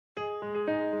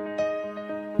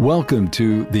Welcome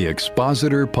to the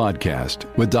Expositor podcast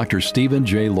with Dr. Stephen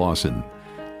J. Lawson.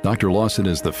 Dr. Lawson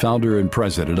is the founder and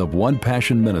president of One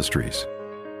Passion Ministries.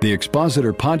 The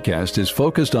Expositor podcast is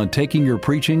focused on taking your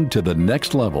preaching to the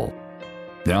next level.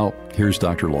 Now, here's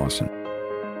Dr. Lawson.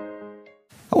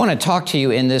 I want to talk to you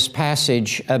in this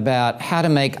passage about how to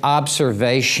make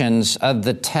observations of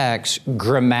the text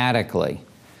grammatically.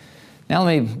 Now,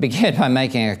 let me begin by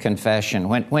making a confession.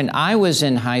 When I was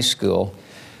in high school,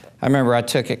 I remember I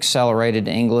took accelerated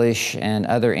English and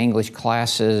other English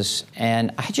classes,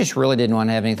 and I just really didn't want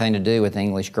to have anything to do with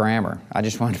English grammar. I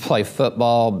just wanted to play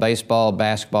football, baseball,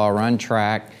 basketball, run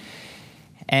track,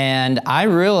 and I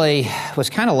really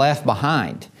was kind of left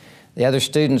behind. The other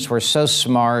students were so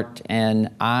smart,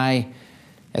 and I,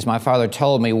 as my father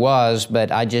told me,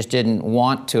 but I just didn't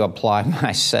want to apply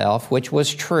myself, which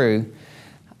was true.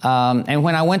 And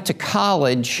when I went to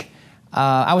college,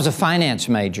 I was a finance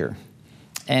major.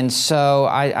 And so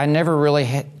I never really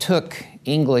took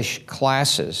English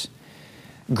classes.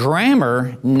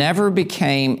 Grammar never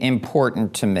became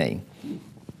important to me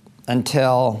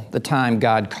until the time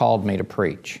God called me to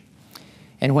preach.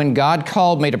 And when God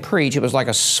called me to preach, it was like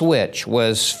a switch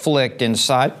was flicked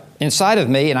inside of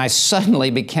me, and I suddenly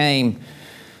became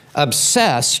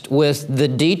obsessed with the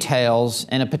details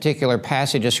in a particular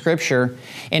passage of Scripture.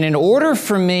 And in order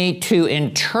for me to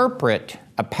interpret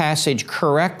a passage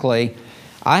correctly,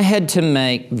 I had to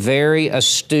make very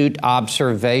astute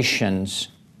observations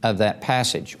of that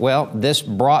passage. Well, this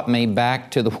brought me back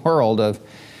to the world of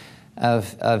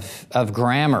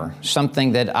grammar,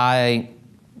 something that I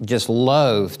just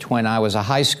loathed when I was a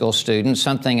high school student,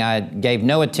 something I gave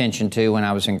no attention to when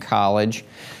I was in college.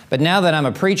 But now that I'm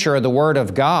a preacher of the Word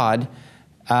of God,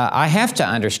 I have to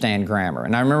understand grammar.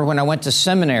 And I remember when I went to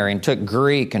seminary and took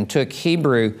Greek and took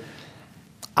Hebrew,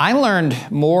 I learned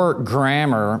more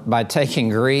grammar by taking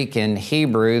Greek and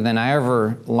Hebrew than I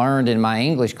ever learned in my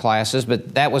English classes,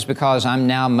 but that was because I'm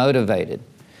now motivated.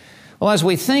 Well, as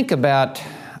we think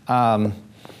about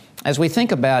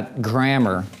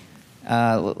grammar,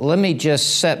 let me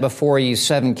just set before you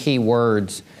 7 key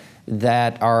words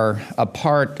that are a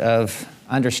part of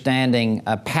understanding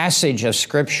a passage of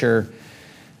Scripture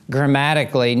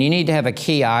grammatically, and you need to have a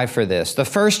key eye for this. The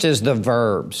first is the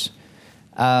verbs.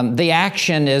 The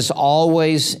action is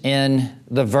always in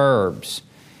the verbs.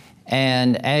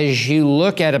 And as you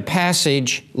look at a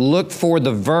passage, look for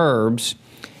the verbs,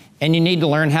 and you need to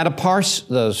learn how to parse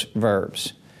those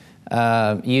verbs.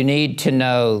 You need to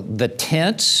know the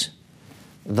tense,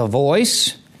 the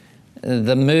voice,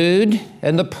 the mood,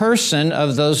 and the person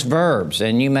of those verbs.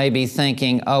 And you may be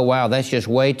thinking, oh, wow, that's just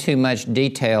way too much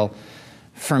detail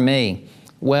for me.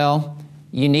 Well,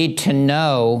 you need to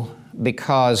know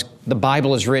because the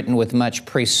Bible is written with much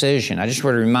precision. I just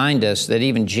want to remind us that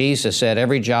even Jesus said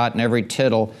every jot and every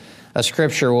tittle of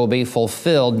Scripture will be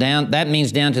fulfilled. That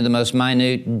means down to the most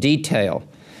minute detail.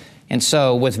 And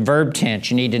so with verb tense,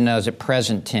 you need to know, is it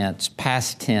present tense,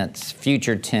 past tense,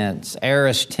 future tense,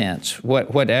 aorist tense,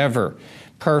 whatever,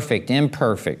 perfect,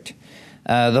 imperfect.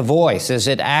 The voice, is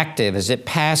it active, is it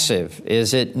passive,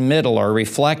 is it middle or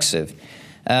reflexive?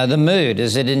 The mood,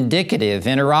 is it indicative,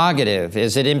 interrogative?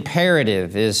 Is it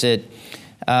imperative? Is it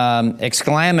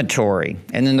exclamatory?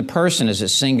 And then the person, is it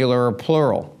singular or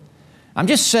plural? I'm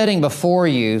just setting before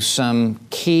you some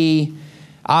key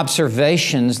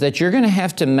observations that you're going to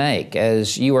have to make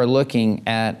as you are looking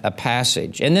at a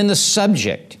passage. And then the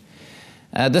subject.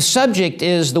 The subject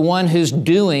is the one who's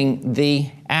doing the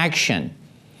action.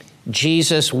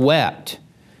 Jesus wept.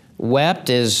 Wept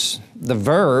is the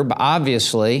verb,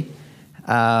 obviously.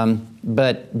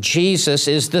 But Jesus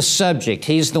is the subject.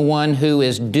 He's the one who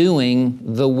is doing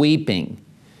the weeping.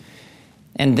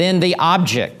 And then the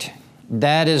object,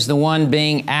 that is the one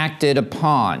being acted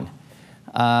upon.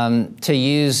 To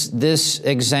use this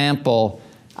example,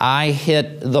 I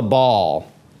hit the ball.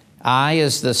 I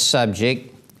is the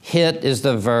subject, hit is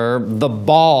the verb, the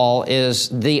ball is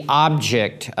the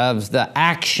object of the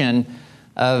action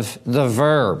of the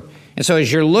verb. And so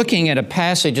as you're looking at a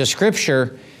passage of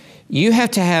Scripture, you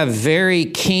have to have very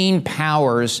keen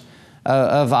powers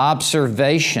of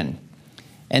observation.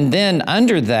 And then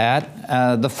under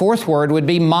that, the fourth word would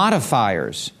be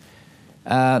modifiers.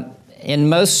 In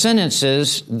most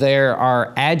sentences, there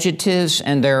are adjectives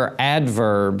and there are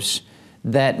adverbs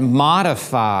that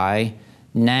modify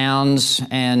nouns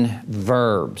and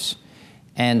verbs.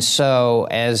 And so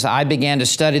as I began to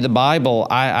study the Bible,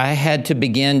 I had to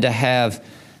begin to have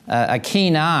a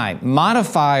keen eye.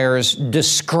 Modifiers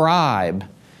describe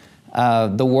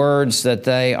the words that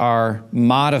they are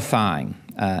modifying.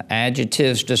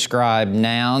 Adjectives describe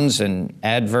nouns, and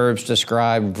adverbs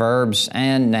describe verbs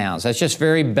and nouns. That's just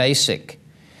very basic.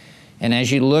 And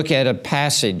as you look at a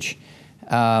passage,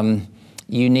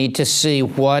 you need to see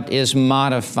what is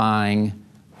modifying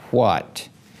what.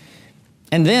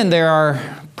 And then there are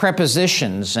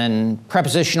prepositions and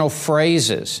prepositional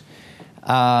phrases.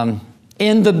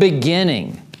 In the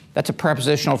beginning, that's a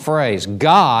prepositional phrase.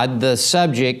 God, the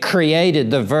subject,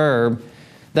 created the verb,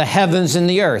 the heavens and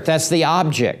the earth. That's the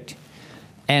object.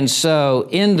 And so,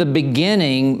 in the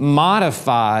beginning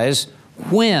modifies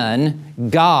when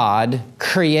God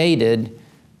created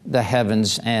the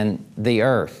heavens and the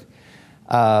earth.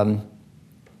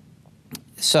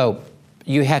 So,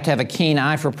 you have to have a keen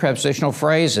eye for prepositional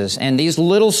phrases. And these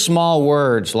little small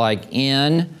words like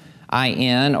in,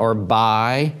 or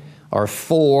by, or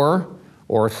for,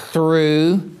 or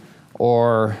through,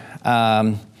 or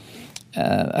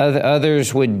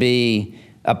others would be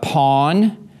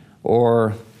upon,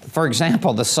 or, for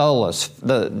example, the solus.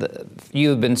 You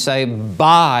have been saved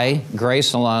by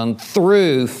grace alone,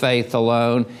 through faith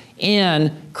alone,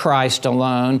 in Christ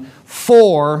alone,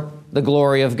 for the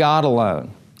glory of God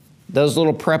alone. Those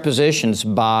little prepositions,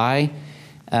 by,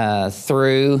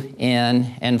 through,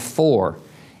 in, and for.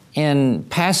 In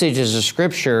passages of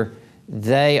Scripture,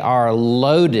 they are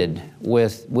loaded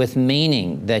with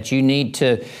meaning that you need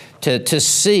to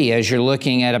see as you're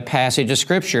looking at a passage of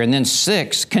Scripture. And then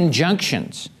 6,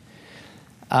 conjunctions.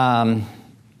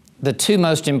 The two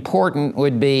most important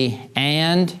would be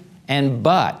and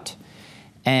but.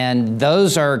 And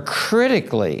those are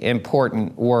critically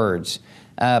important words.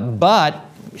 But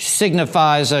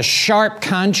signifies a sharp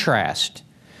contrast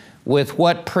with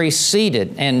what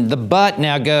preceded. And the but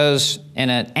now goes in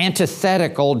an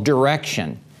antithetical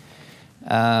direction.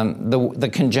 The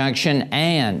conjunction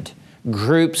and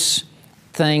groups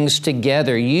things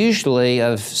together, usually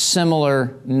of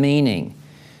similar meaning.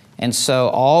 And so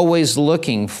always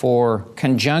looking for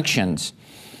conjunctions.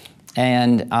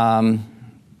 And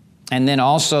then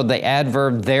also the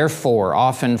adverb therefore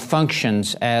often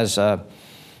functions as a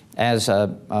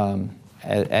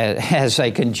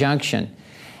conjunction.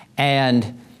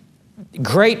 And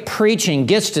great preaching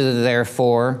gets to the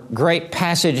therefore. Great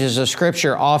passages of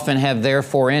Scripture often have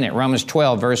therefore in it. Romans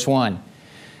 12, verse 1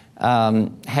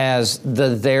 has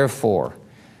the therefore.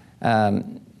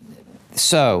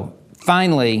 So,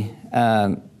 finally,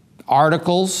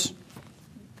 articles,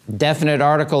 definite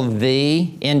article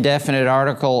the, indefinite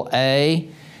article a.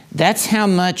 That's how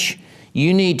much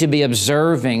you need to be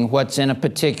observing what's in a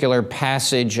particular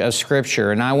passage of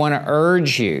Scripture. And I want to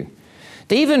urge you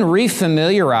to even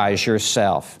refamiliarize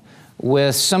yourself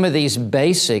with some of these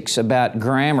basics about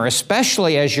grammar,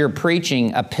 especially as you're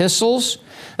preaching epistles,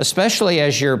 especially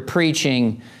as you're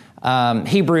preaching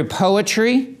Hebrew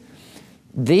poetry.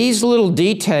 These little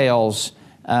details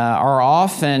are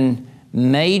often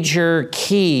major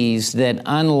keys that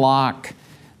unlock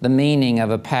the meaning of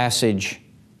a passage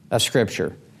of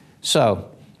Scripture. So,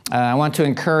 I want to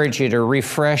encourage you to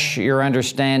refresh your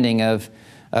understanding of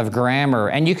grammar.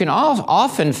 And you can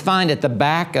often find at the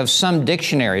back of some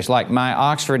dictionaries, like my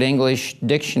Oxford English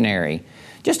Dictionary,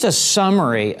 just a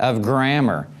summary of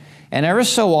grammar. And ever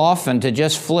so often to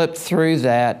just flip through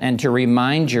that and to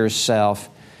remind yourself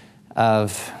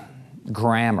of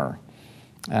grammar.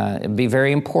 It'd be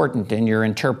very important in your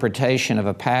interpretation of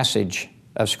a passage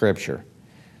of Scripture.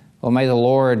 Well, may the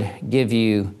Lord give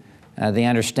you the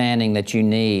understanding that you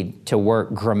need to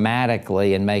work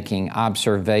grammatically in making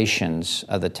observations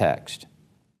of the text.